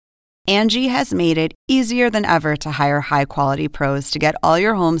Angie has made it easier than ever to hire high-quality pros to get all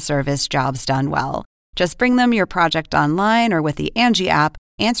your home service jobs done well. Just bring them your project online or with the Angie app,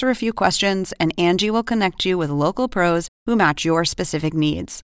 answer a few questions, and Angie will connect you with local pros who match your specific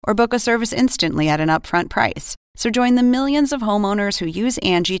needs. Or book a service instantly at an upfront price. So join the millions of homeowners who use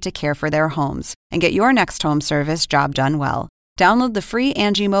Angie to care for their homes and get your next home service job done well. Download the free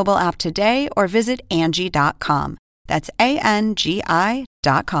Angie mobile app today or visit Angie.com. That's ANGI.com.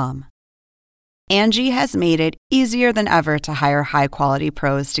 Angie has made it easier than ever to hire high-quality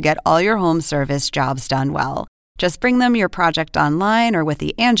pros to get all your home service jobs done well. Just bring them your project online or with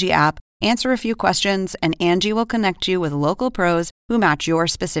the Angie app, answer a few questions, and Angie will connect you with local pros who match your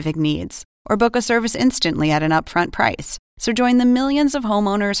specific needs. Or book a service instantly at an upfront price. So join the millions of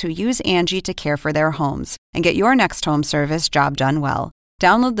homeowners who use Angie to care for their homes and get your next home service job done well.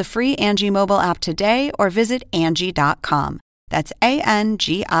 Download the free Angie mobile app today or visit Angie.com. That's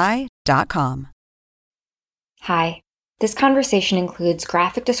ANGI.com. Hi. This conversation includes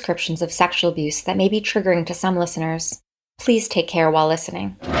graphic descriptions of sexual abuse that may be triggering to some listeners. Please take care while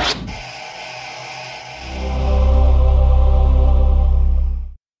listening.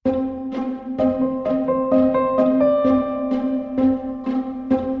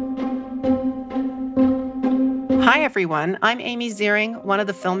 Hi, everyone. I'm Amy Ziering, one of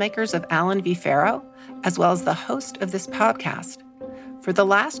the filmmakers of Alan v. Farrow, as well as the host of this podcast. For the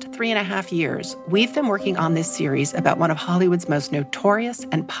last 3.5 years, we've been working on this series about one of Hollywood's most notorious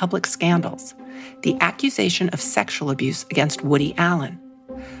and public scandals, the accusation of sexual abuse against Woody Allen.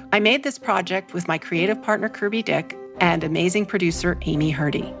 I made this project with my creative partner, Kirby Dick, and amazing producer, Amy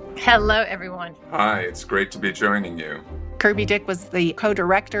Hurdy. Hello, everyone. Hi, it's great to be joining you. Kirby Dick was the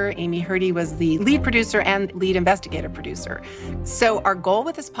co-director. Amy Hurdy was the lead producer and lead investigative producer. So our goal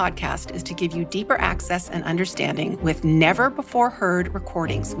with this podcast is to give you deeper access and understanding with never-before-heard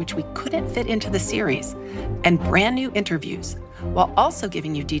recordings, which we couldn't fit into the series, and brand new interviews, while also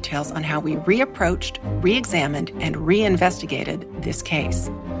giving you details on how we reapproached, re-examined, and re-investigated this case.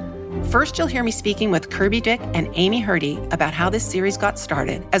 First, you'll hear me speaking with Kirby Dick and Amy Hurdy about how this series got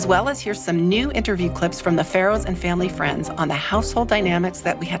started, as well as hear some new interview clips from the Farrows and family friends on the household dynamics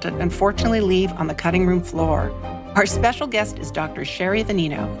that we had to unfortunately leave on the cutting room floor. Our special guest is Dr. Sheri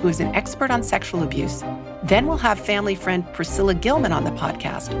Vanino, who is an expert on sexual abuse. Then we'll have family friend Priscilla Gilman on the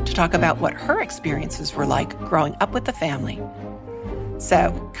podcast to talk about what her experiences were like growing up with the family.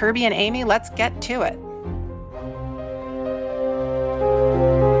 So, Kirby and Amy, let's get to it.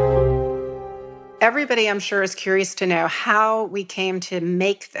 Everybody, I'm sure, is curious to know how we came to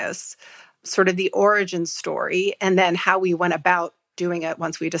make this, sort of the origin story, and then how we went about doing it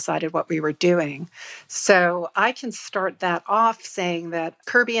once we decided what we were doing. So I can start that off saying that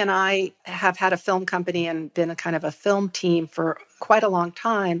Kirby and I have had a film company and been a kind of a film team for quite a long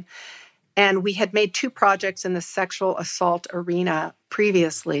time. And we had made 2 projects in the sexual assault arena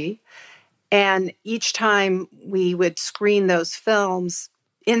previously. And each time we would screen those films,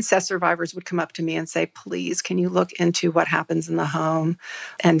 incest survivors would come up to me and say, please, can you look into what happens in the home?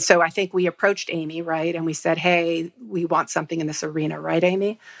 And so I think we approached Amy, right? And we said, hey, we want something in this arena, right,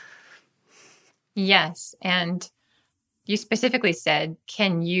 Amy? Yes. And you specifically said,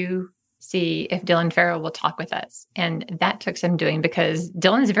 can you see if Dylan Farrow will talk with us? And that took some doing because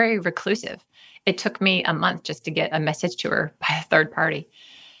Dylan's very reclusive. It took me a month just to get a message to her by a third party.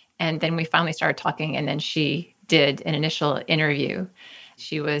 And then we finally started talking, and then she did an initial interview.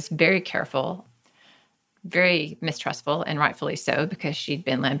 She was very careful, very mistrustful, and rightfully so, because she'd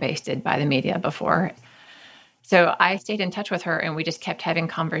been lambasted by the media before. So I stayed in touch with her, and we just kept having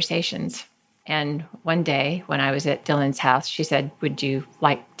conversations. And one day when I was at Dylan's house, she said, would you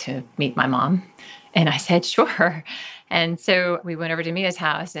like to meet my mom? And I said, sure. And so we went over to Mia's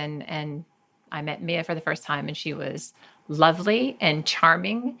house, and I met Mia for the first time, and she was lovely and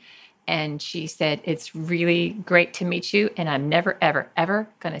charming. And she said, it's really great to meet you. And I'm never, ever, ever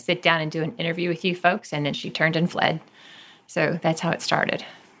going to sit down and do an interview with you folks. And then she turned and fled. So that's how it started.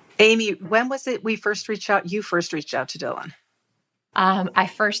 Amy, when was it you first reached out to Dylan? I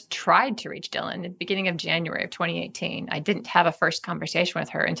first tried to reach Dylan at the beginning of January of 2018. I didn't have a first conversation with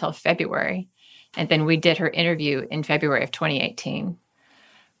her until February. And then we did her interview in February of 2018.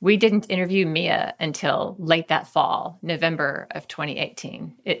 We didn't interview Mia until late that fall, November of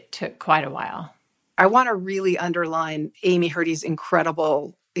 2018. It took quite a while. I want to really underline Amy Hurdy's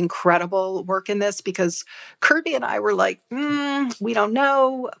incredible work in this, because Kirby and I were like, we don't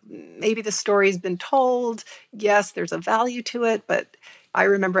know. Maybe the story's been told. Yes, there's a value to it, but I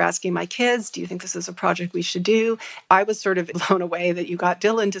remember asking my kids, do you think this is a project we should do? I was sort of blown away that you got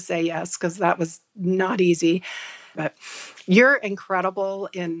Dylan to say yes, because that was not easy. But you're incredible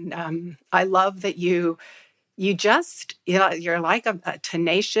I love that you just, you're like a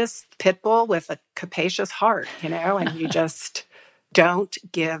tenacious pit bull with a capacious heart, and you just don't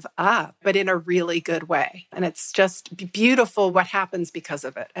give up, but in a really good way. And it's just beautiful what happens because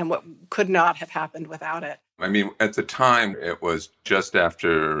of it and what could not have happened without it. I mean, at the time, it was just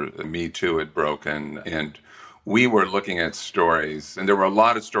after Me Too had broken, and we were looking at stories, and there were a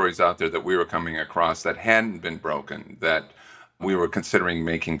lot of stories out there that we were coming across that hadn't been broken, that we were considering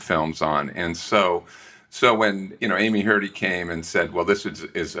making films on. And so when, Amy Hurdy came and said, well, this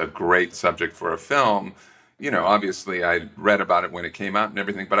is a great subject for a film, obviously I read about it when it came out and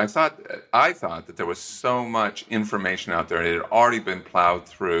everything, but I thought that there was so much information out there. It had already been plowed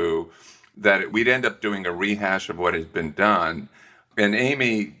through, that we'd end up doing a rehash of what had been done. And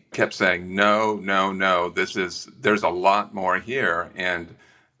Amy kept saying, no, there's a lot more here. And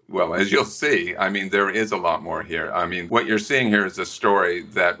well, as you'll see, I mean, there is a lot more here. I mean, what you're seeing here is a story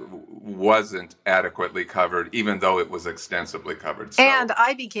that wasn't adequately covered, even though it was extensively covered. So. And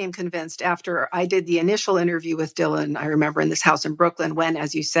I became convinced after I did the initial interview with Dylan, I remember in this house in Brooklyn, when,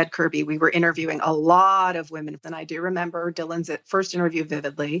 as you said, Kirby, we were interviewing a lot of women. And I do remember Dylan's first interview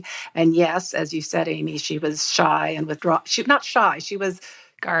vividly. And yes, as you said, Amy, she was shy and withdrawn. Not shy, she was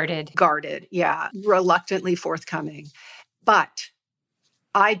guarded, yeah, reluctantly forthcoming. But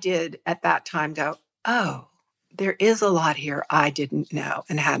I did at that time go, oh, there is a lot here I didn't know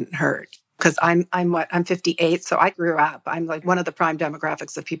and hadn't heard. Because I'm 58, so I grew up. I'm like one of the prime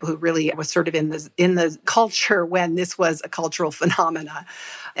demographics of people who really was sort of in the culture when this was a cultural phenomena.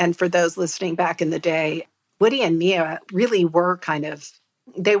 And for those listening back in the day, Woody and Mia really were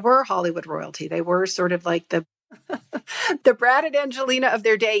they were Hollywood royalty. They were sort of like the Brad and Angelina of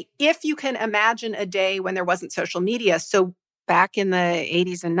their day, if you can imagine a day when there wasn't social media. So back in the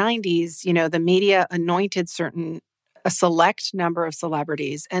 80s and 90s, the media anointed a select number of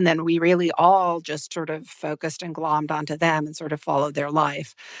celebrities, and then we really all just sort of focused and glommed onto them and sort of followed their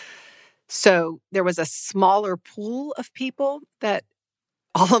life. So there was a smaller pool of people that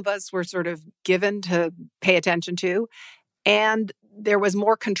all of us were sort of given to pay attention to, and there was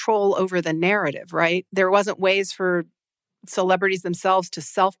more control over the narrative, right? There wasn't ways for celebrities themselves to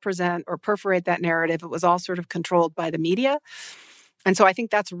self-present or perforate that narrative. It was all sort of controlled by the media. And so I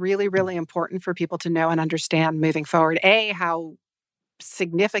think that's really, really important for people to know and understand moving forward. How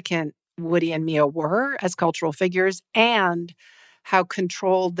significant Woody and Mia were as cultural figures and how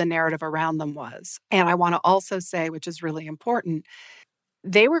controlled the narrative around them was. And I want to also say, which is really important,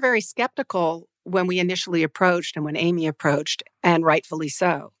 they were very skeptical when we initially approached and when Amy approached, and rightfully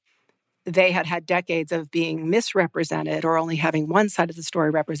so. They had had decades of being misrepresented or only having one side of the story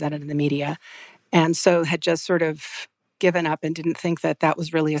represented in the media, and so had just sort of given up and didn't think that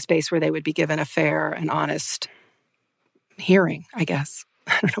was really a space where they would be given a fair and honest hearing, I guess.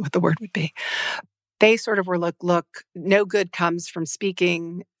 I don't know what the word would be. They sort of were look, no good comes from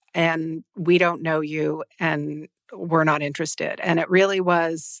speaking, and we don't know you, and we're not interested. And it really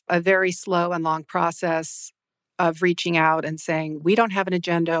was a very slow and long process of reaching out and saying, we don't have an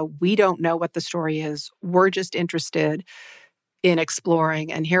agenda. We don't know what the story is. We're just interested in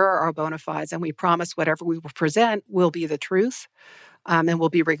exploring. And here are our bona fides. And we promise whatever we will present will be the truth and will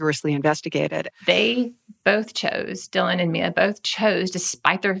be rigorously investigated. They both chose, Dylan and Mia both chose,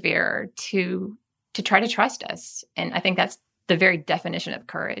 despite their fear, to try to trust us. And I think that's the very definition of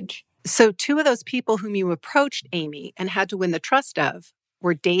courage. So two of those people whom you approached, Amy, and had to win the trust of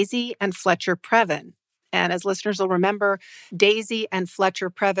were Daisy and Fletcher Previn. And as listeners will remember, Daisy and Fletcher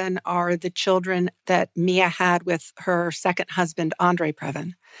Previn are the children that Mia had with her second husband, Andre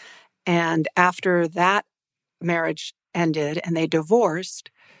Previn. And after that marriage ended and they divorced,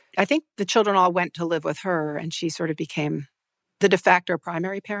 I think the children all went to live with her, and she sort of became the de facto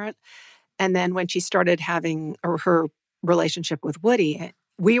primary parent. And then when she started having her relationship with Woody,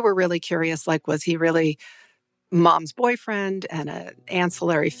 we were really curious, was he really mom's boyfriend and an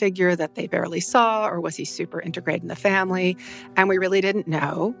ancillary figure that they barely saw, or was he super integrated in the family? And we really didn't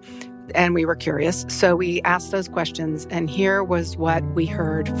know, and we were curious. So we asked those questions, and here was what we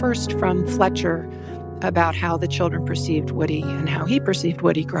heard first from Fletcher about how the children perceived Woody and how he perceived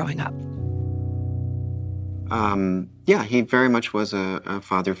Woody growing up. Yeah, he very much was a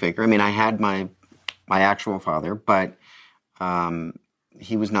father figure. I mean, I had my actual father, but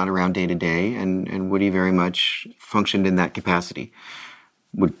he was not around day to day, and Woody very much functioned in that capacity.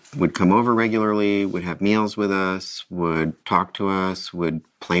 Would come over regularly, would have meals with us, would talk to us, would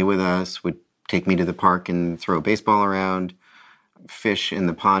play with us, would take me to the park and throw a baseball around, fish in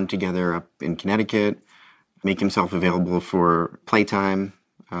the pond together up in Connecticut, make himself available for playtime,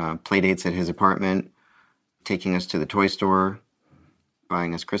 play dates at his apartment. taking us to the toy store,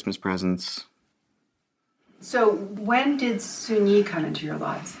 buying us Christmas presents. So when did Sunyi come into your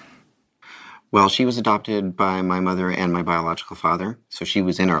lives? Well, she was adopted by my mother and my biological father, so she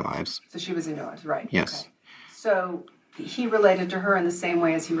was in our lives. So she was in your lives, right? Yes. Okay. So he related to her in the same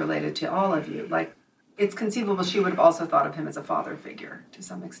way as he related to all of you. Like, it's conceivable she would have also thought of him as a father figure to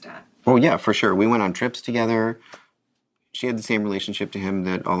some extent. Oh, yeah, for sure. We went on trips together. She had the same relationship to him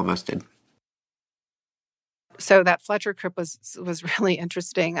that all of us did. So that Fletcher trip was really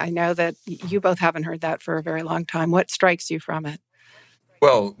interesting. I know that you both haven't heard that for a very long time. What strikes you from it?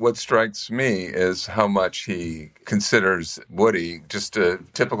 Well, what strikes me is how much he considers Woody just a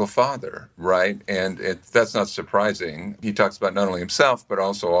typical father, right? And that's not surprising. He talks about not only himself, but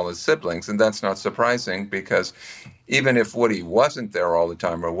also all his siblings. And that's not surprising because even if Woody wasn't there all the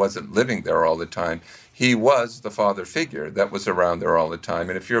time or wasn't living there all the time, he was the father figure that was around there all the time.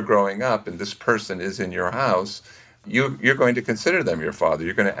 And if you're growing up and this person is in your house, you're going to consider them your father.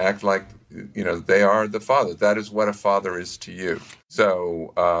 You're going to act like, they are the father. That is what a father is to you.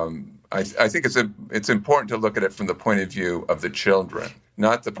 So I think it's important to look at it from the point of view of the children,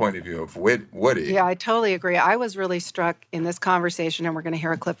 not the point of view of Woody. Yeah, I totally agree. I was really struck in this conversation, and we're going to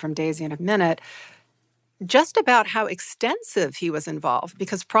hear a clip from Daisy in a minute, just about how extensive he was involved.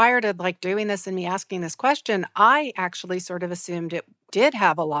 Because prior to doing this and me asking this question, I actually sort of assumed it did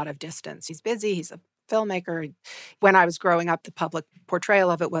have a lot of distance. He's busy. He's a filmmaker. When I was growing up, the public portrayal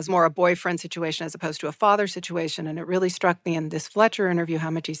of it was more a boyfriend situation as opposed to a father situation. And it really struck me in this Fletcher interview how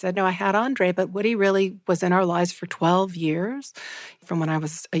much he said, no, I had Andre, but Woody really was in our lives for 12 years, from when I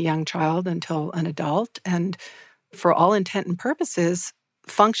was a young child until an adult. And for all intent and purposes,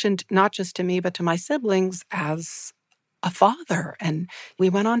 functioned not just to me, but to my siblings as a father. And we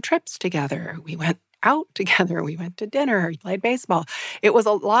went on trips together. We went out together. We went to dinner. We played baseball. It was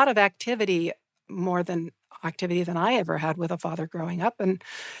a lot of activity, more than activity than I ever had with a father growing up. And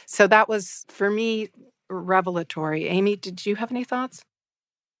so that was, for me, revelatory. Amy, did you have any thoughts?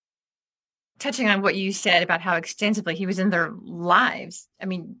 Touching on what you said about how extensively he was in their lives, I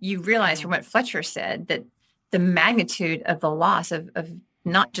mean, you realize from what Fletcher said that the magnitude of the loss of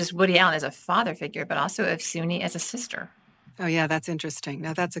not just Woody Allen as a father figure, but also of Suni as a sister. Oh, yeah, that's interesting.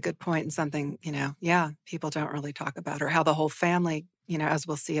 Now, that's a good point, and something, people don't really talk about, or how the whole family, as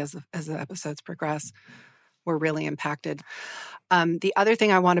we'll see as the episodes progress, were really impacted. The other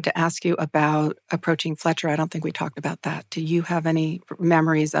thing I wanted to ask you about approaching Fletcher, I don't think we talked about that. Do you have any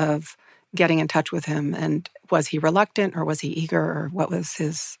memories of getting in touch with him? And was he reluctant, or was he eager, or what was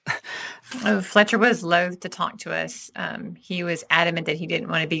his... Fletcher was loath to talk to us. He was adamant that he didn't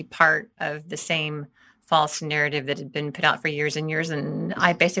want to be part of the same false narrative that had been put out for years and years. And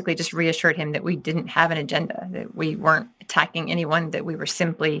I basically just reassured him that we didn't have an agenda, that we weren't attacking anyone, that we were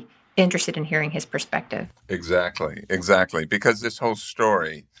simply interested in hearing his perspective. Exactly. Because this whole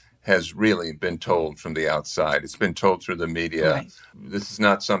story has really been told from the outside. It's been told through the media. Right. This is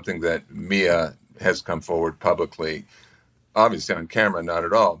not something that Mia has come forward publicly. Obviously on camera, not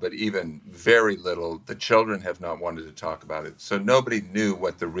at all, but even very little. The children have not wanted to talk about it. So nobody knew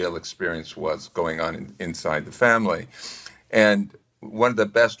what the real experience was going on inside the family. And one of the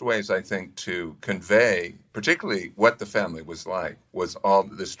best ways, I think, to convey, particularly what the family was like, was all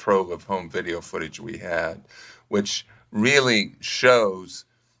this trove of home video footage we had, which really shows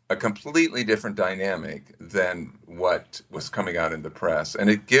a completely different dynamic than what was coming out in the press. And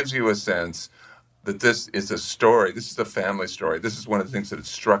it gives you a sense that this is a story, this is a family story. This is one of the things that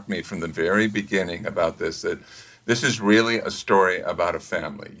struck me from the very beginning about this, that this is really a story about a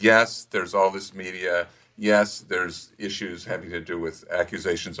family. Yes, there's all this media. Yes, there's issues having to do with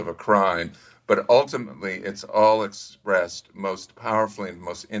accusations of a crime, but ultimately it's all expressed most powerfully and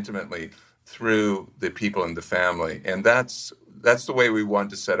most intimately through the people in the family. And that's the way we wanted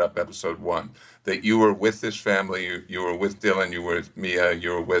to set up episode 1, that you were with this family, you were with Dylan, you were with Mia,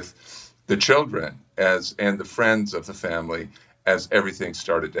 you were with the children and the friends of the family as everything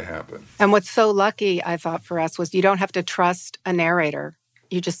started to happen. And what's so lucky, I thought, for us was you don't have to trust a narrator.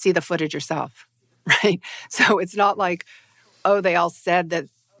 You just see the footage yourself, right? So it's not like, they all said that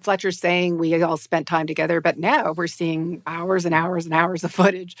Fletcher's saying we all spent time together, but now we're seeing hours and hours and hours of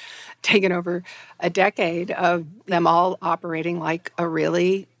footage taken over a decade of them all operating like a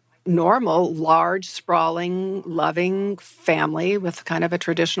really normal, large, sprawling, loving family with kind of a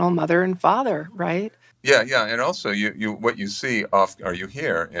traditional mother and father, right? Yeah, and also you what you see you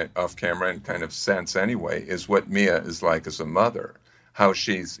hear off camera and kind of sense anyway is what Mia is like as a mother. How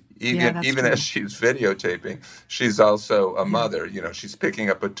she's even as she's videotaping, she's also a mother. She's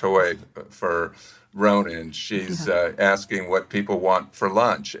picking up a toy for Ronan. She's asking what people want for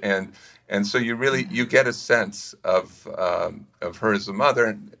lunch, and so you get a sense of her as a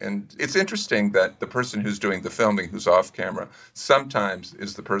mother, and it's interesting that the person who's doing the filming, who's off camera, sometimes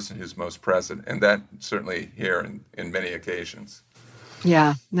is the person who's most present, and that certainly here in many occasions.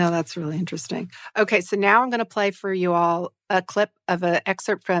 Yeah, no, that's really interesting. Okay, so now I'm going to play for you all a clip of an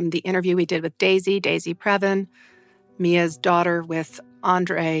excerpt from the interview we did with Daisy Previn, Mia's daughter with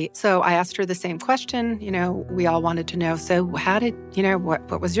Andre. So I asked her the same question. We all wanted to know. So how did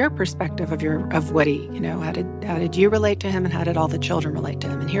what was your perspective of Woody? How did you relate to him, and how did all the children relate to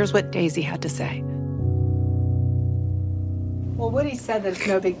him? And here's what Daisy had to say. Well, Woody said that it's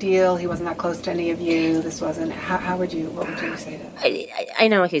no big deal. He wasn't that close to any of you. This wasn't. What would you say to that? I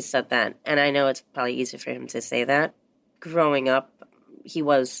know he said that, and I know it's probably easy for him to say that. Growing up, he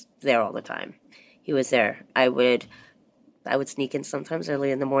was there all the time. He was there. I would sneak in sometimes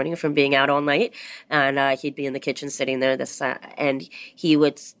early in the morning from being out all night, and he'd be in the kitchen sitting there. And he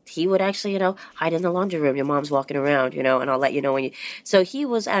would actually, hide in the laundry room. Your mom's walking around, and I'll let you know when you. So he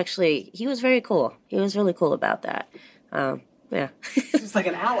was very cool. He was really cool about that. Yeah. He's like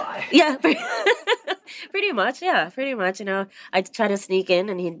an ally. Yeah, pretty much. Yeah, pretty much. I'd try to sneak in,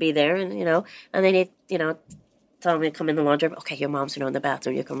 and he'd be there, and and then he'd tell me to come in the laundry room. Okay, your mom's in the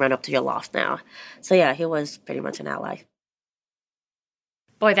bathroom. You can run up to your loft now. So yeah, he was pretty much an ally.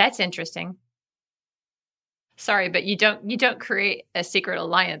 Boy, that's interesting. Sorry, but you don't create a secret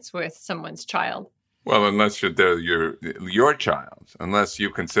alliance with someone's child. Well, unless they're your child, unless you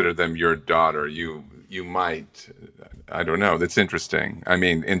consider them your daughter, you might. I don't know. That's interesting. I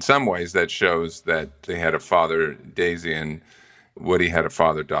mean, in some ways, that shows that they had a father. Daisy and Woody had a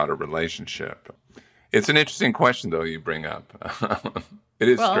father-daughter relationship. It's an interesting question, though, you bring up. It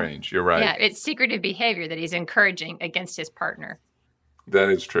is strange. You're right. Yeah, it's secretive behavior that he's encouraging against his partner. That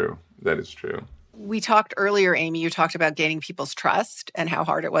is true. That is true. We talked earlier, Amy, you talked about gaining people's trust and how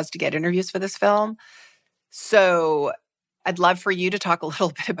hard it was to get interviews for this film. So I'd love for you to talk a little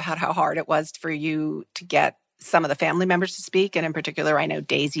bit about how hard it was for you to get some of the family members to speak. And in particular, I know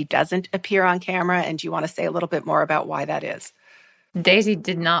Daisy doesn't appear on camera. And do you want to say a little bit more about why that is? Daisy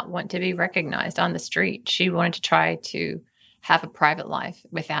did not want to be recognized on the street. She wanted to try to have a private life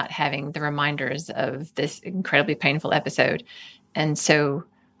without having the reminders of this incredibly painful episode. And so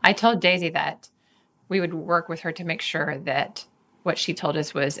I told Daisy that we would work with her to make sure that what she told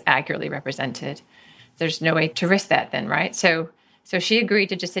us was accurately represented. There's no way to risk that then, right? So she agreed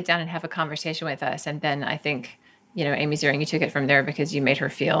to just sit down and have a conversation with us. And then I think, Amy Ziering, you took it from there because you made her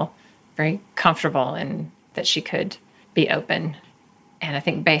feel very comfortable and that she could be open. And I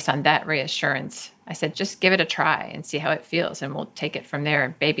think based on that reassurance, I said, just give it a try and see how it feels. And we'll take it from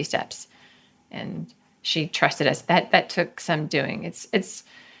there, baby steps. And she trusted us. That took some doing.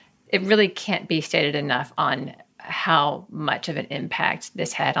 It really can't be stated enough on how much of an impact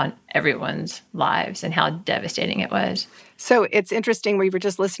this had on everyone's lives and how devastating it was. So it's interesting. We were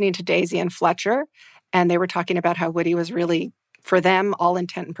just listening to Daisy and Fletcher, and they were talking about how Woody was really, for them, all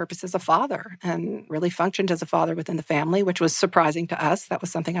intent and purposes, a father, and really functioned as a father within the family, which was surprising to us. That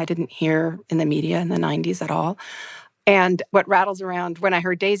was something I didn't hear in the media in the 90s at all. And what rattles around, when I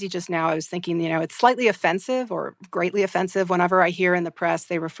heard Daisy just now, I was thinking, it's slightly offensive or greatly offensive whenever I hear in the press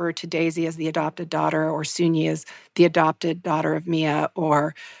they refer to Daisy as the adopted daughter, or Sonia as the adopted daughter of Mia,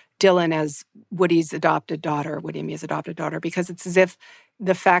 or Dylan as Woody's adopted daughter, Woody and Mia's adopted daughter, because it's as if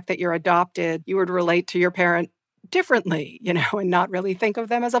the fact that you're adopted, you would relate to your parent differently, and not really think of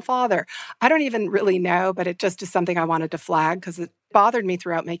them as a father. I don't even really know, but it just is something I wanted to flag because it bothered me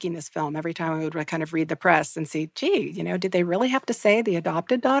throughout making this film. Every time I would kind of read the press and see, gee, did they really have to say the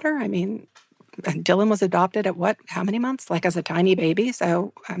adopted daughter? I mean, Dylan was adopted at how many months? Like as a tiny baby.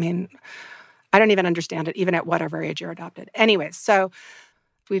 So, I mean, I don't even understand it, even at whatever age you're adopted. Anyways, so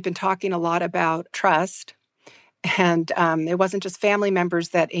we've been talking a lot about trust. And it wasn't just family members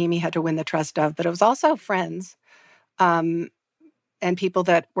that Amy had to win the trust of, but it was also friends. And people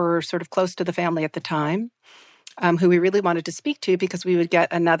that were sort of close to the family at the time, who we really wanted to speak to because we would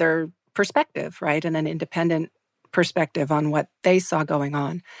get another perspective, right? And an independent perspective on what they saw going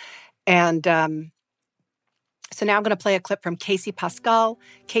on. And so now I'm going to play a clip from Casey Pascal.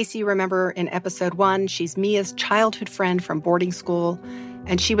 Casey, remember in episode 1, she's Mia's childhood friend from boarding school.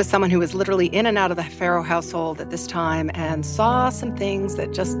 And she was someone who was literally in and out of the Farrow household at this time and saw some things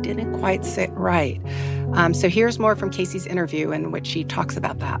that just didn't quite sit right. So here's more from Casey's interview in which she talks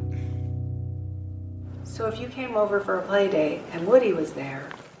about that. So if you came over for a play date and Woody was there,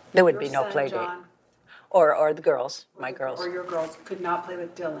 there would be no play date. Or the girls, my girls. Or your girls could not play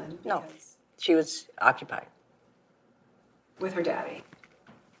with Dylan. No, she was occupied. With her daddy.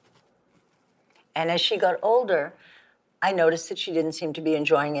 And as she got older, I noticed that she didn't seem to be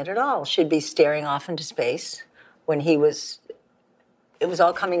enjoying it at all. She'd be staring off into space when it was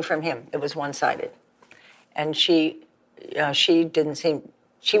all coming from him. It was one-sided. And she didn't seem,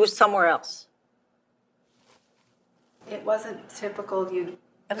 she was somewhere else. It wasn't typical It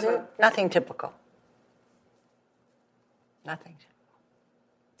was nothing typical. Nothing.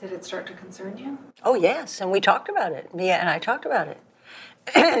 Did it start to concern you? Oh, yes, and we talked about it. Mia and I talked about it.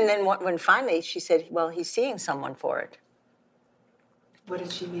 And then when finally she said, well, he's seeing someone for it. What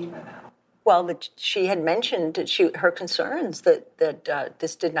did she mean by that? Well, that she had mentioned that her concerns that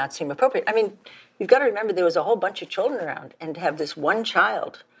this did not seem appropriate. I mean, you've got to remember there was a whole bunch of children around, and to have this one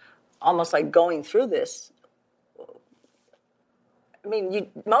child almost like going through this. I mean,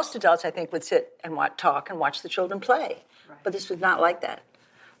 most adults, I think, would sit and talk and watch the children play. Right. But this was not like that.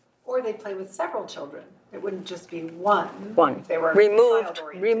 Or they'd play with several children. It wouldn't just be one. One. If they were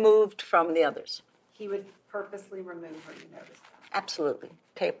removed from the others. He would purposely remove her, you noticed that? Absolutely.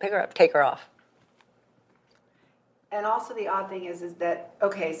 Pick her up, take her off. And also the odd thing is that,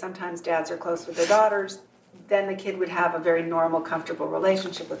 okay, sometimes dads are close with their daughters, then the kid would have a very normal, comfortable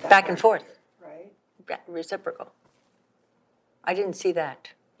relationship with that Back and forth. Right? Reciprocal. I didn't see that.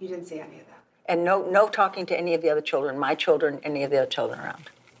 You didn't see any of that? And no talking to any of the other children, my children, any of the other children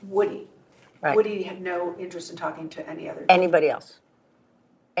around. Woody? Right. Woody had no interest in talking to any other children? Anybody else.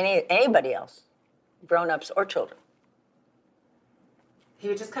 Anybody else. Grown-ups or children. He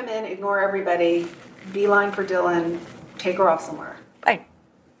would just come in, ignore everybody, beeline for Dylan, take her off somewhere. Right.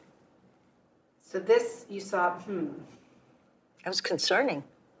 So this, you saw, It was concerning.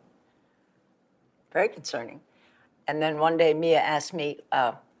 Very concerning. And then one day Mia asked me,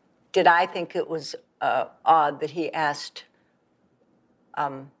 did I think it was odd that he asked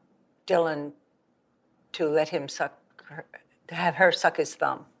Dylan to let him to have her suck his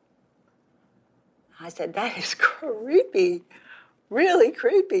thumb? I said, that is creepy, really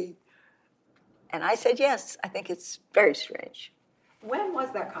creepy. And I said, yes, I think it's very strange. When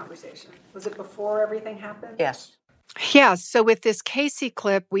was that conversation? Was it before everything happened? Yes. Yeah, so with this Casey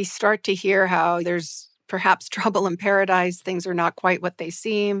clip, we start to hear how there's perhaps trouble in paradise. Things are not quite what they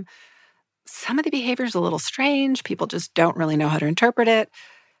seem. Some of the behavior is a little strange. People just don't really know how to interpret it.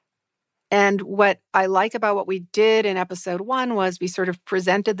 And what I like about what we did in episode 1 was we sort of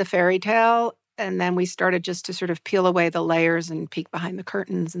presented the fairy tale, and then we started just to sort of peel away the layers and peek behind the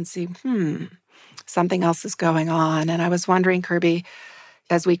curtains and see, something else is going on. And I was wondering, Kirby,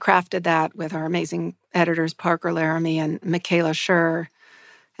 as we crafted that with our amazing editors, Parker Laramie and Michaela Schur,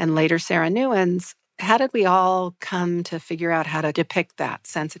 and later Sarah Newens, how did we all come to figure out how to depict that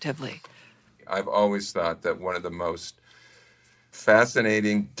sensitively? I've always thought that one of the most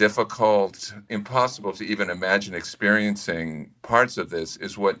fascinating, difficult, impossible to even imagine experiencing parts of this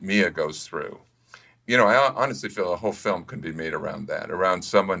is what Mia goes through. You know, I honestly feel a whole film can be made around that, around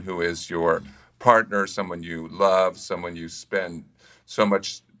someone who is your partner, someone you love, someone you spend so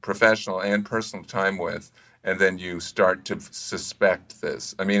much professional and personal time with, and then you start to suspect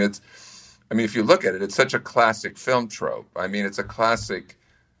this. I mean, if you look at it, it's such a classic film trope. I mean, it's a classic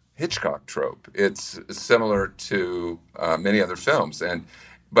Hitchcock trope. It's similar to many other films.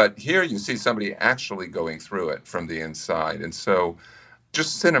 But here you see somebody actually going through it from the inside. And so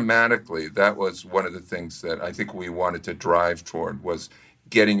just cinematically, that was one of the things that I think we wanted to drive toward, was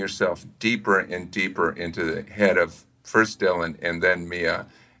getting yourself deeper and deeper into the head of first Dylan and then Mia,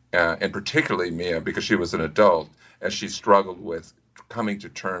 and particularly Mia, because she was an adult, as she struggled with coming to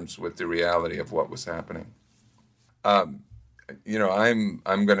terms with the reality of what was happening. You know, I'm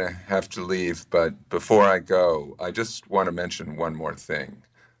going to have to leave, but before I go, I just want to mention one more thing.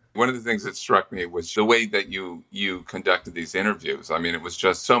 One of the things that struck me was the way that you conducted these interviews. I mean, it was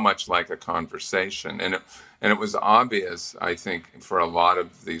just so much like a conversation. And it was obvious, I think, for a lot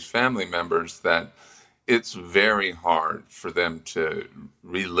of these family members that it's very hard for them to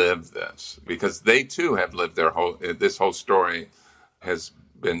relive this, because they too have lived this whole story has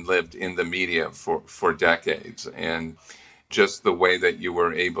been lived in the media for decades. And just the way that you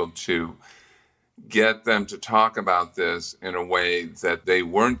were able to get them to talk about this in a way that they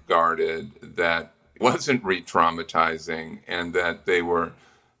weren't guarded, that wasn't re-traumatizing, and that they were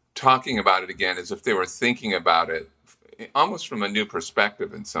talking about it again as if they were thinking about it almost from a new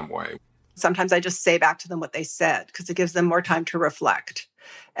perspective in some way. Sometimes I just say back to them what they said because it gives them more time to reflect.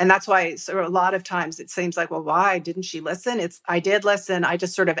 And that's why a lot of times it seems like, well, why didn't she listen? I did listen. I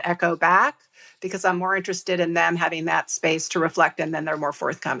just sort of echo back because I'm more interested in them having that space to reflect, and then they're more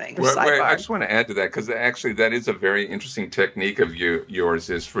forthcoming. Wait, I just want to add to that, because actually that is a very interesting technique of yours,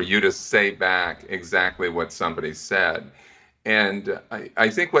 is for you to say back exactly what somebody said. And I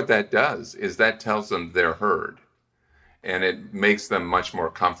think what that does is that tells them they're heard, and it makes them much more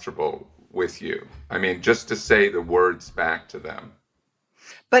comfortable with you. I mean, just to say the words back to them.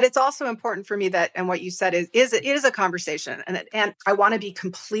 But it's also important for me that, and what you said is it is a conversation, and I want to be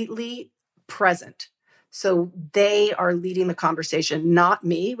completely present. So they are leading the conversation, not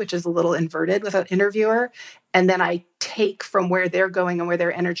me, which is a little inverted with an interviewer. And then I take from where they're going and where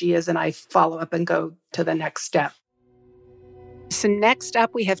their energy is, and I follow up and go to the next step. So next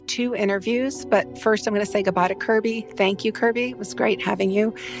up, we have 2 interviews, but first I'm going to say goodbye to Kirby. Thank you, Kirby. It was great having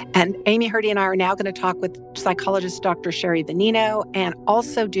you. And Amy Hurdy and I are now going to talk with psychologist Dr. Sheri Vanino and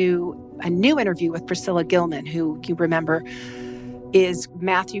also do a new interview with Priscilla Gilman, who you remember is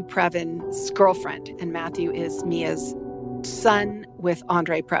Matthew Previn's girlfriend. And Matthew is Mia's son with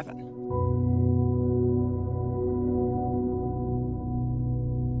Andre Previn.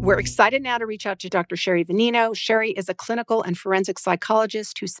 We're excited now to reach out to Dr. Sheri Vanino. Sheri is a clinical and forensic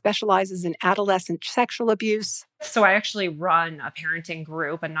psychologist who specializes in adolescent sexual abuse. So I actually run a parenting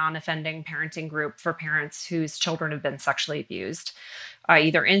group, a non-offending parenting group for parents whose children have been sexually abused,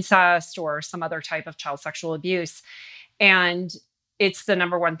 either incest or some other type of child sexual abuse. And it's the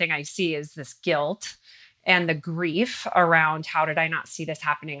number one thing I see is this guilt and the grief around how did I not see this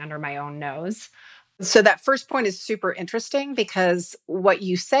happening under my own nose? So that first point is super interesting because what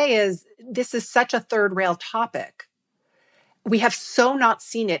you say is this is such a third rail topic. We have so not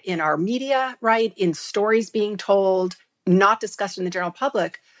seen it in our media, right? In stories being told, not discussed in the general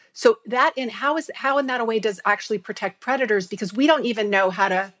public. So that how in that a way does actually protect predators, because we don't even know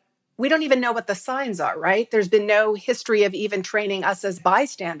what the signs are, right? There's been no history of even training us as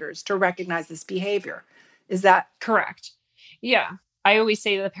bystanders to recognize this behavior. Is that correct? Yeah. I always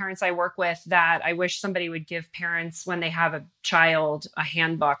say to the parents I work with that I wish somebody would give parents, when they have a child, a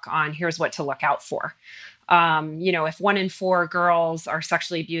handbook on here's what to look out for. If 1 in 4 girls are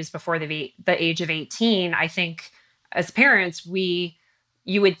sexually abused before the age of 18, I think as parents,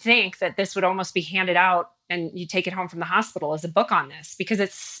 you would think that this would almost be handed out and you take it home from the hospital as a book on this, because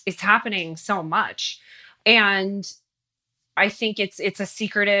it's happening so much. And I think it's a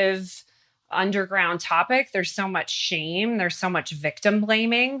secretive, underground topic. There's so much shame. There's so much victim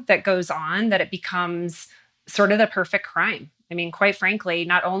blaming that goes on that it becomes sort of the perfect crime. I mean, quite frankly,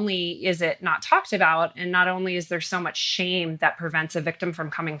 not only is it not talked about, and not only is there so much shame that prevents a victim from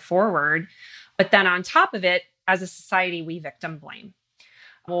coming forward, but then on top of it, as a society, we victim blame.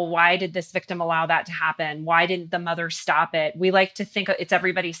 Well, why did this victim allow that to happen? Why didn't the mother stop it? We like to think it's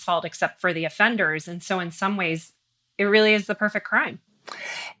everybody's fault except for the offenders. And so in some ways, it really is the perfect crime.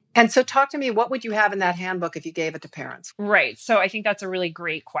 And so talk to me, what would you have in that handbook if you gave it to parents? Right. So I think that's a really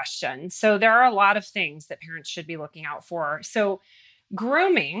great question. So there are a lot of things that parents should be looking out for. So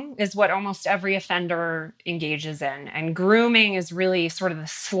grooming is what almost every offender engages in. And grooming is really sort of the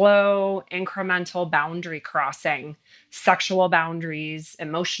slow, incremental boundary crossing, sexual boundaries,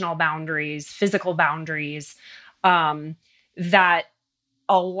 emotional boundaries, physical boundaries, that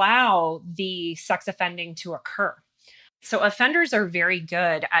allow the sex offending to occur. So offenders are very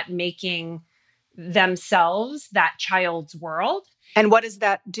good at making themselves that child's world. And what does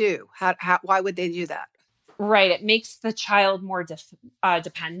that do? Why would they do that? Right. It makes the child more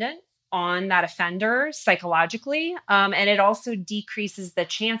dependent on that offender psychologically. And it also decreases the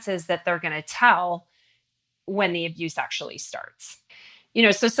chances that they're going to tell when the abuse actually starts.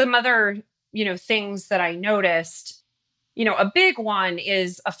 So some other, things that I noticed, a big one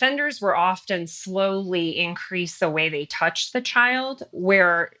is offenders will often slowly increase the way they touch the child,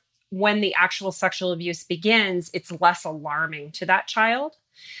 where when the actual sexual abuse begins, it's less alarming to that child.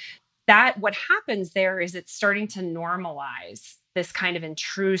 That what happens there is it's starting to normalize this kind of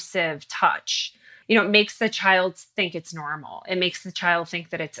intrusive touch. It makes the child think it's normal. It makes the child think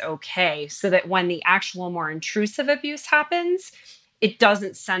that it's okay, so that when the actual more intrusive abuse happens, it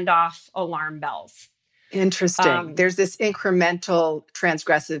doesn't send off alarm bells. Interesting. There's this incremental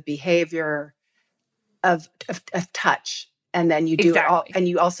transgressive behavior of touch. And then you do exactly. And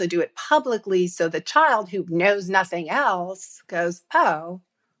you also do it publicly. So the child who knows nothing else goes, oh,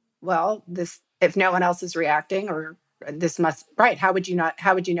 well, this, if no one else is reacting, or this must, right. How would you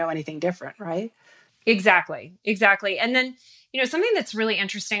know anything different? Right. Exactly. And then, something that's really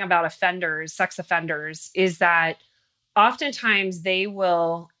interesting about sex offenders, is that oftentimes they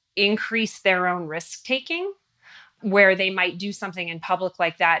will increase their own risk taking, where they might do something in public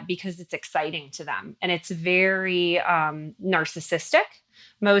like that because it's exciting to them. And it's very narcissistic.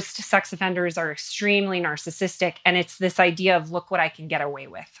 Most sex offenders are extremely narcissistic. And it's this idea of, look what I can get away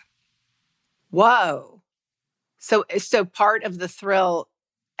with. Whoa. So part of the thrill,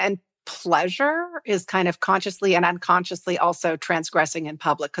 and pleasure is kind of consciously and unconsciously also transgressing in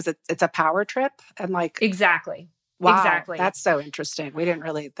public because it's a power trip. And like, Exactly. wow, Exactly. that's so interesting. We didn't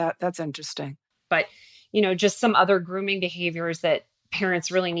really, that's interesting. But, just some other grooming behaviors that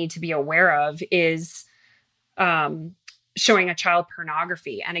parents really need to be aware of is showing a child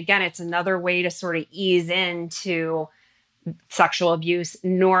pornography. And again, it's another way to sort of ease into sexual abuse,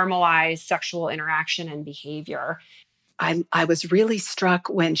 normalize sexual interaction and behavior. I was really struck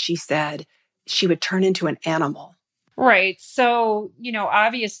when she said she would turn into an animal. Right. So,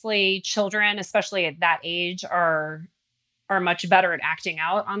 obviously children, especially at that age, are much better at acting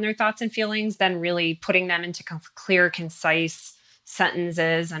out on their thoughts and feelings than really putting them into clear, concise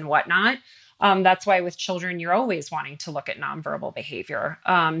sentences and whatnot. That's why with children, you're always wanting to look at nonverbal behavior.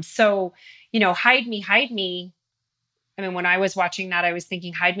 So, hide me. I mean, when I was watching that, I was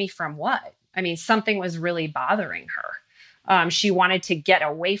thinking, hide me from what? I mean, something was really bothering her. She wanted to get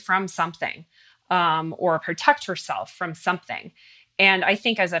away from something or protect herself from something. And I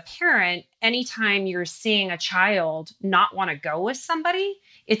think as a parent, anytime you're seeing a child not want to go with somebody,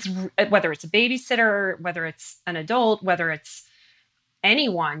 it's whether it's a babysitter, whether it's an adult, whether it's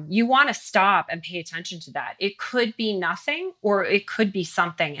anyone, you want to stop and pay attention to that. It could be nothing or it could be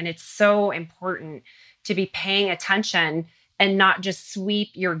something. And it's so important to be paying attention and not just sweep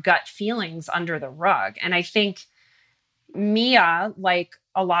your gut feelings under the rug. And I think Mia, like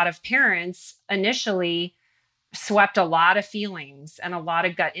a lot of parents, initially swept a lot of feelings and a lot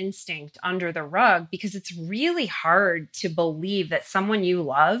of gut instinct under the rug because it's really hard to believe that someone you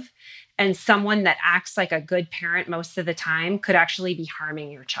love and someone that acts like a good parent most of the time could actually be harming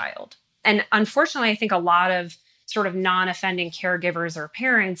your child. And unfortunately, I think a lot of sort of non-offending caregivers or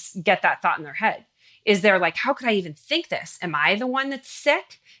parents get that thought in their head. Is they're like, how could I even think this? Am I the one that's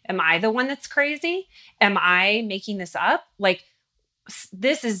sick? Am I the one that's crazy? Am I making this up? Like,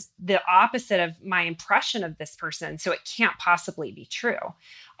 this is the opposite of my impression of this person, so it can't possibly be true.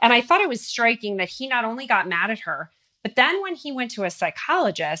 And I thought it was striking that he not only got mad at her, but then when he went to a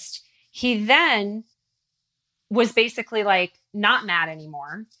psychologist, he then was basically like not mad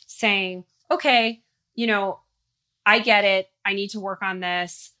anymore, saying, okay, I get it. I need to work on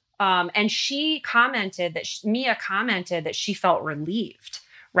this. And she commented that Mia commented that she felt relieved,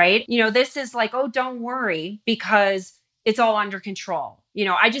 right? This is like, oh, don't worry because it's all under control.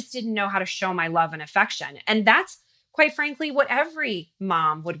 I just didn't know how to show my love and affection. And that's quite frankly what every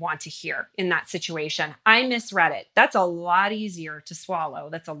mom would want to hear in that situation. I misread it. That's a lot easier to swallow.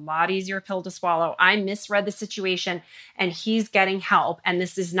 That's a lot easier pill to swallow. I misread the situation and he's getting help. And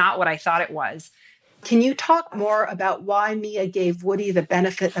this is not what I thought it was. Can you talk more about why Mia gave Woody the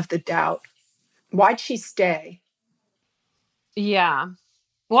benefit of the doubt? Why'd she stay? Yeah.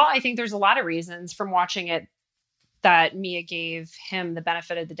 Well, I think there's a lot of reasons from watching it that Mia gave him the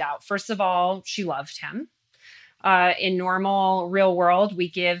benefit of the doubt. First of all, she loved him. In normal real world, we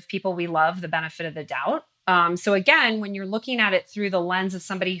give people we love the benefit of the doubt. So again, when you're looking at it through the lens of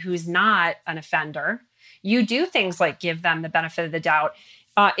somebody who's not an offender, you do things like give them the benefit of the doubt.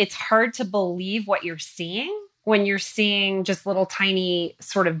 It's hard to believe what you're seeing when you're seeing just little tiny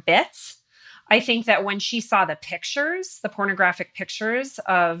sort of bits. I think that when she saw the pictures, the pornographic pictures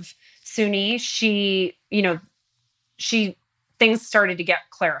of Suni, things started to get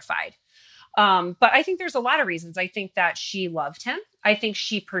clarified. But I think there's a lot of reasons. I think that she loved him. I think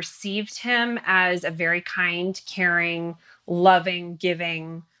she perceived him as a very kind, caring, loving,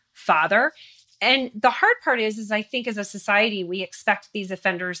 giving father. And the hard part is I think as a society, we expect these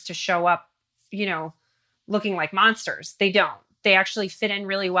offenders to show up, looking like monsters. They don't. They actually fit in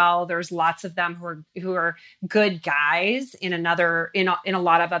really well. There's lots of them who are good guys in a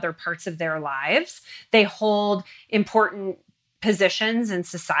lot of other parts of their lives. They hold important positions in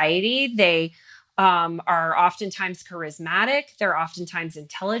society. They are oftentimes charismatic. They're oftentimes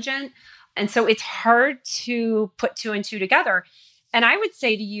intelligent. And so it's hard to put two and two together. And I would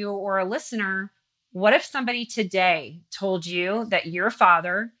say to you or a listener, what if somebody today told you that your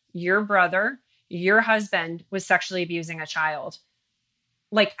father, your brother, your husband was sexually abusing a child?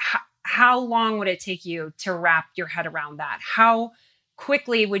 Like, how long would it take you to wrap your head around that? How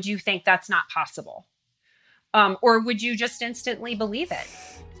quickly would you think that's not possible? Or would you just instantly believe it?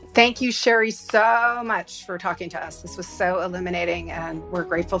 Thank you, Sheri, so much for talking to us. This was so illuminating, and we're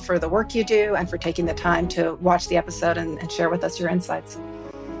grateful for the work you do and for taking the time to watch the episode and share with us your insights.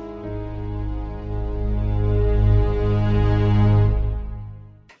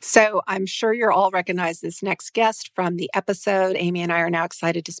 So I'm sure you'll all recognize this next guest from the episode. Amy and I are now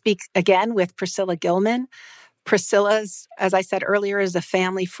excited to speak again with Priscilla Gilman. Priscilla's, as I said earlier, is a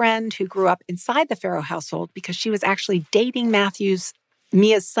family friend who grew up inside the Farrow household because she was actually dating Matthew's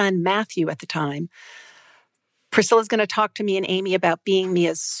Mia's son, Matthew, at the time. Priscilla's going to talk to me and Amy about being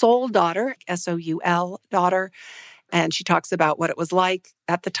Mia's soul daughter, S-O-U-L daughter. And she talks about what it was like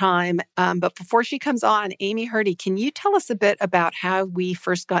at the time. But before she comes on, Amy Hurdy, can you tell us a bit about how we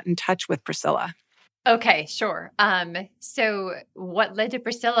first got in touch with Priscilla? Okay, sure. So what led to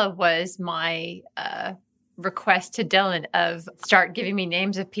Priscilla was my request to Dylan of start giving me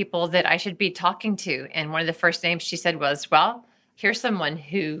names of people that I should be talking to. And one of the first names she said was, well, here's someone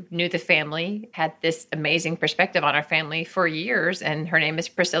who knew the family, had this amazing perspective on our family for years, and her name is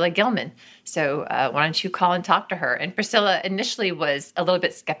Priscilla Gilman. So why don't you call and talk to her? And Priscilla initially was a little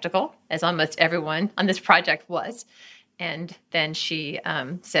bit skeptical, as almost everyone on this project was. And then she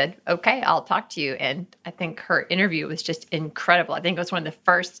said, okay, I'll talk to you. And I think her interview was just incredible. I think it was one of the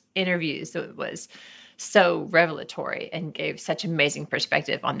first interviews that was so revelatory and gave such amazing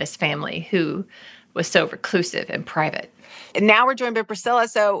perspective on this family who was so reclusive and private. And now we're joined by Priscilla.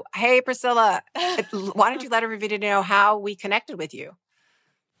 So, hey, Priscilla, why don't you let everybody know how we connected with you?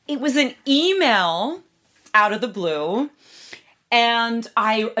 It was an email out of the blue. And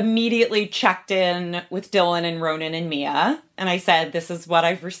I immediately checked in with Dylan and Ronan and Mia. And I said, this is what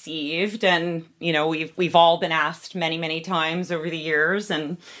I've received. And, you know, we've all been asked many, many times over the years.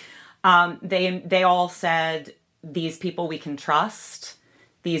 And they all said, these people we can trust.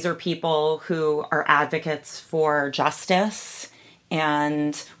 These are people who are advocates for justice.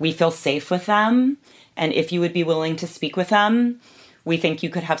 And we feel safe with them. And if you would be willing to speak with them, we think you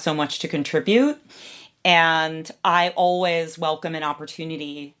could have so much to contribute. And I always welcome an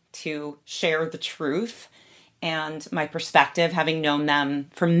opportunity to share the truth and my perspective, having known them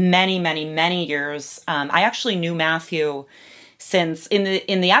for many, many, many years. I actually knew Matthew since in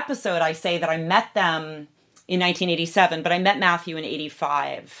the episode, I say that I met them in 1987, but I met Matthew in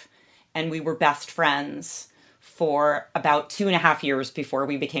 85, and we were best friends for about 2.5 years before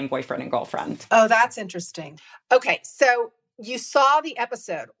we became boyfriend and girlfriend. Oh, that's interesting. Okay, so you saw the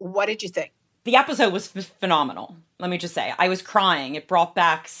episode. What did you think? The episode was phenomenal. Let me just say, I was crying. It brought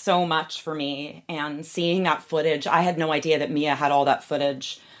back so much for me. And seeing that footage, I had no idea that Mia had all that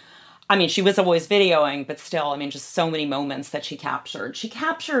footage. I mean, she was always videoing, but still, I mean, just so many moments that she captured. She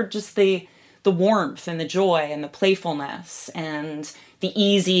captured just the warmth and the joy and the playfulness and the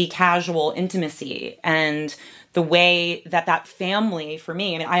easy, casual intimacy and the way that family, for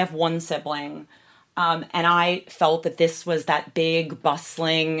me, I mean, I have one sibling. And I felt that this was that big,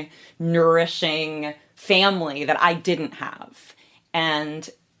 bustling, nourishing family that I didn't have. And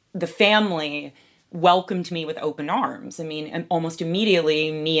the family welcomed me with open arms. I mean, and almost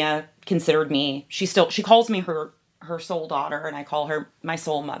immediately, Mia considered me, she calls me her soul daughter, and I call her my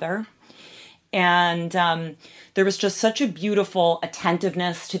soul mother. And there was just such a beautiful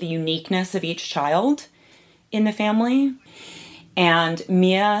attentiveness to the uniqueness of each child in the family. And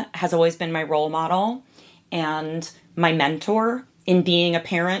Mia has always been my role model and my mentor in being a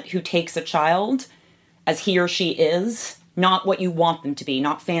parent who takes a child as he or she is, not what you want them to be,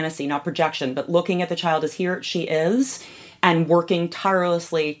 not fantasy, not projection, but looking at the child as he or she is and working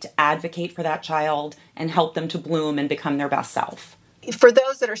tirelessly to advocate for that child and help them to bloom and become their best self. For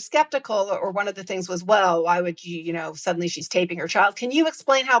those that are skeptical, or one of the things was, well, why would suddenly she's taping her child? Can you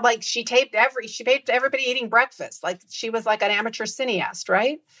explain how, like, she taped everybody eating breakfast? Like, she was like an amateur cineast,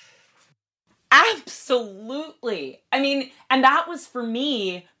 right? Absolutely. I mean, and that was for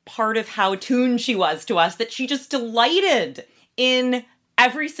me part of how attuned she was to us, that she just delighted in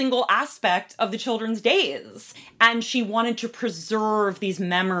every single aspect of the children's days. And she wanted to preserve these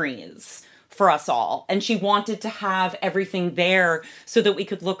memories for us all. And she wanted to have everything there so that we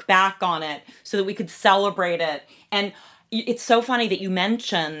could look back on it, so that we could celebrate it. And it's so funny that you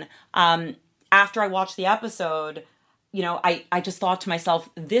mention, after I watched the episode, I just thought to myself,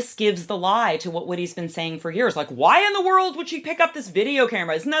 this gives the lie to what Woody's been saying for years. Like, why in the world would she pick up this video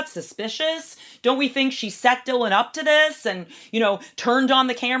camera? Isn't that suspicious? Don't we think she set Dylan up to this and, turned on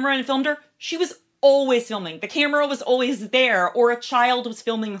the camera and filmed her? She was always filming. The camera was always there, or a child was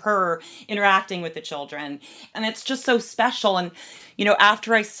filming her interacting with the children. And it's just so special. And,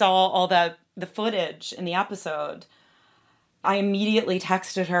 after I saw all the footage in the episode, I immediately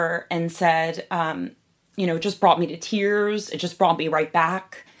texted her and said, it just brought me to tears. It just brought me right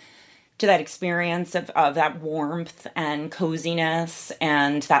back to that experience of that warmth and coziness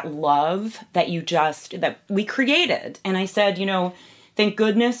and that love that we created. And I said, thank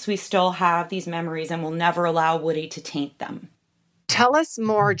goodness we still have these memories and we'll never allow Woody to taint them. Tell us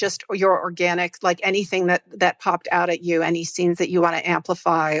more, just your organic, like anything that popped out at you, any scenes that you want to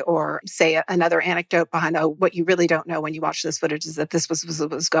amplify, or say another anecdote behind what you really don't know when you watch this footage is that this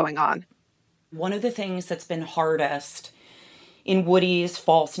was going on. One of the things that's been hardest in Woody's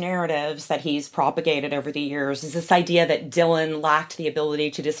false narratives that he's propagated over the years is this idea that Dylan lacked the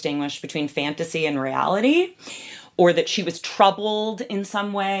ability to distinguish between fantasy and reality, or that she was troubled in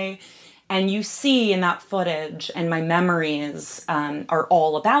some way. And you see in that footage, and my memories are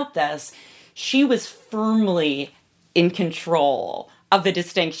all about this, she was firmly in control of the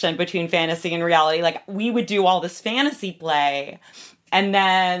distinction between fantasy and reality. Like, we would do all this fantasy play, and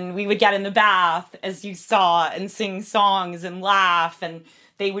then we would get in the bath, as you saw, and sing songs and laugh, and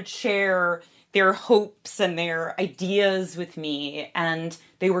they would share their hopes and their ideas with me. And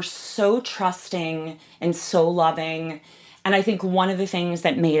they were so trusting and so loving. And I think one of the things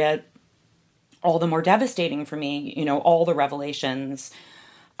that made it all the more devastating for me, all the revelations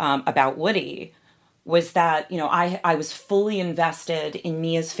about Woody, was that, I was fully invested in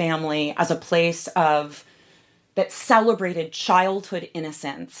Mia's family as a place that celebrated childhood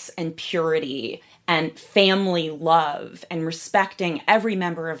innocence and purity and family love and respecting every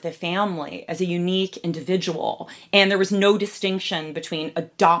member of the family as a unique individual. And there was no distinction between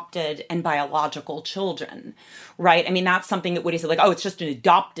adopted and biological children, right? I mean, that's something that Woody said, like, oh, it's just an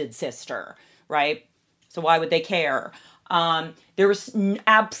adopted sister, right? So why would they care? There was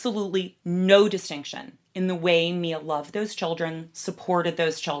absolutely no distinction in the way Mia loved those children, supported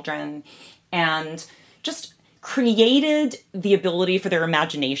those children, and just created the ability for their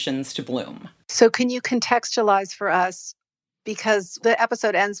imaginations to bloom. So can you contextualize for us, because the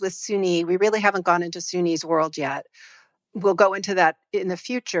episode ends with Suni, we really haven't gone into Suni's world yet. We'll go into that in the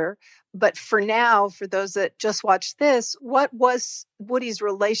future. But for now, for those that just watched this, what was Woody's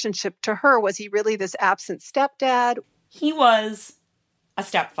relationship to her? Was he really this absent stepdad? He was a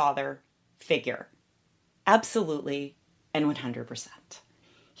stepfather figure. Absolutely and 100%.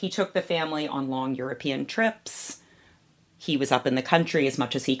 He took the family on long European trips. He was up in the country as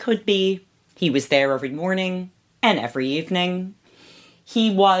much as he could be. He was there every morning and every evening. He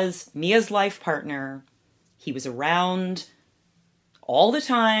was Mia's life partner. He was around all the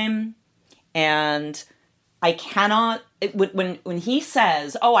time. And I cannot, when he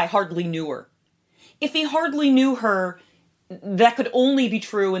says, oh, I hardly knew her. If he hardly knew her, that could only be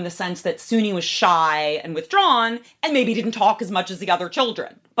true in the sense that Suni was shy and withdrawn and maybe didn't talk as much as the other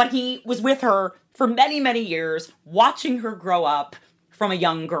children. But he was with her for many, many years, watching her grow up from a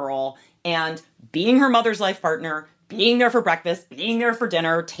young girl and being her mother's life partner, being there for breakfast, being there for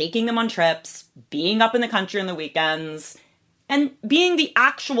dinner, taking them on trips, being up in the country on the weekends, and being the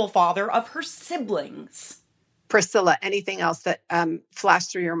actual father of her siblings. Priscilla, anything else that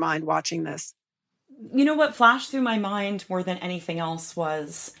flashed through your mind watching this? You know what flashed through my mind more than anything else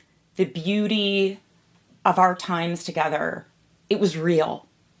was the beauty of our times together. It was real.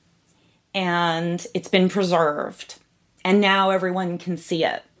 And it's been preserved. And now everyone can see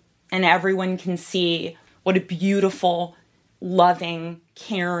it. And everyone can see what a beautiful, loving,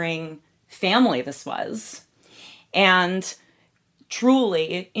 caring family this was. And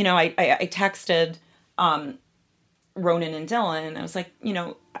truly, I texted Ronan and Dylan, and I was like,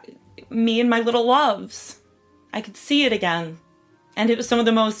 me and my little loves, I could see it again. And it was some of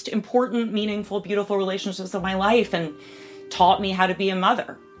the most important, meaningful, beautiful relationships of my life, and taught me how to be a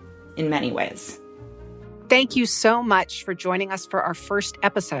mother in many ways. Thank you so much for joining us for our first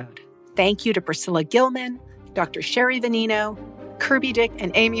episode. Thank you to Priscilla Gilman, Dr. Sheri Vanino, Kirby Dick,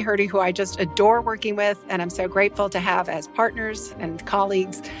 and Amy Hurdy, who I just adore working with, and I'm so grateful to have as partners and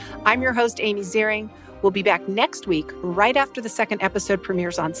colleagues. I'm your host, Amy Ziering. We'll be back next week, right after the second episode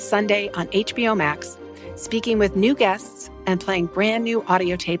premieres on Sunday on HBO Max, speaking with new guests and playing brand new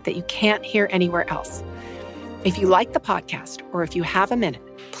audio tape that you can't hear anywhere else. If you like the podcast, or if you have a minute,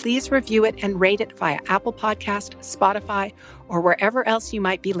 please review it and rate it via Apple Podcast, Spotify, or wherever else you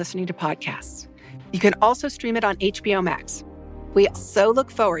might be listening to podcasts. You can also stream it on HBO Max. We so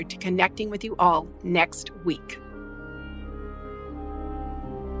look forward to connecting with you all next week.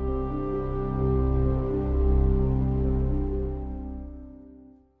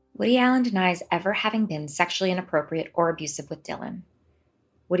 Woody Allen denies ever having been sexually inappropriate or abusive with Dylan.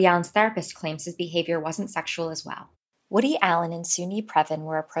 Woody Allen's therapist claims his behavior wasn't sexual as well. Woody Allen and Suni Previn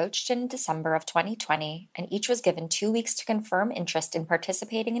were approached in December of 2020, and each was given 2 weeks to confirm interest in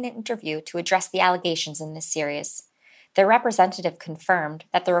participating in an interview to address the allegations in this series. Their representative confirmed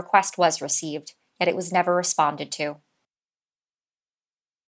that the request was received, yet it was never responded to.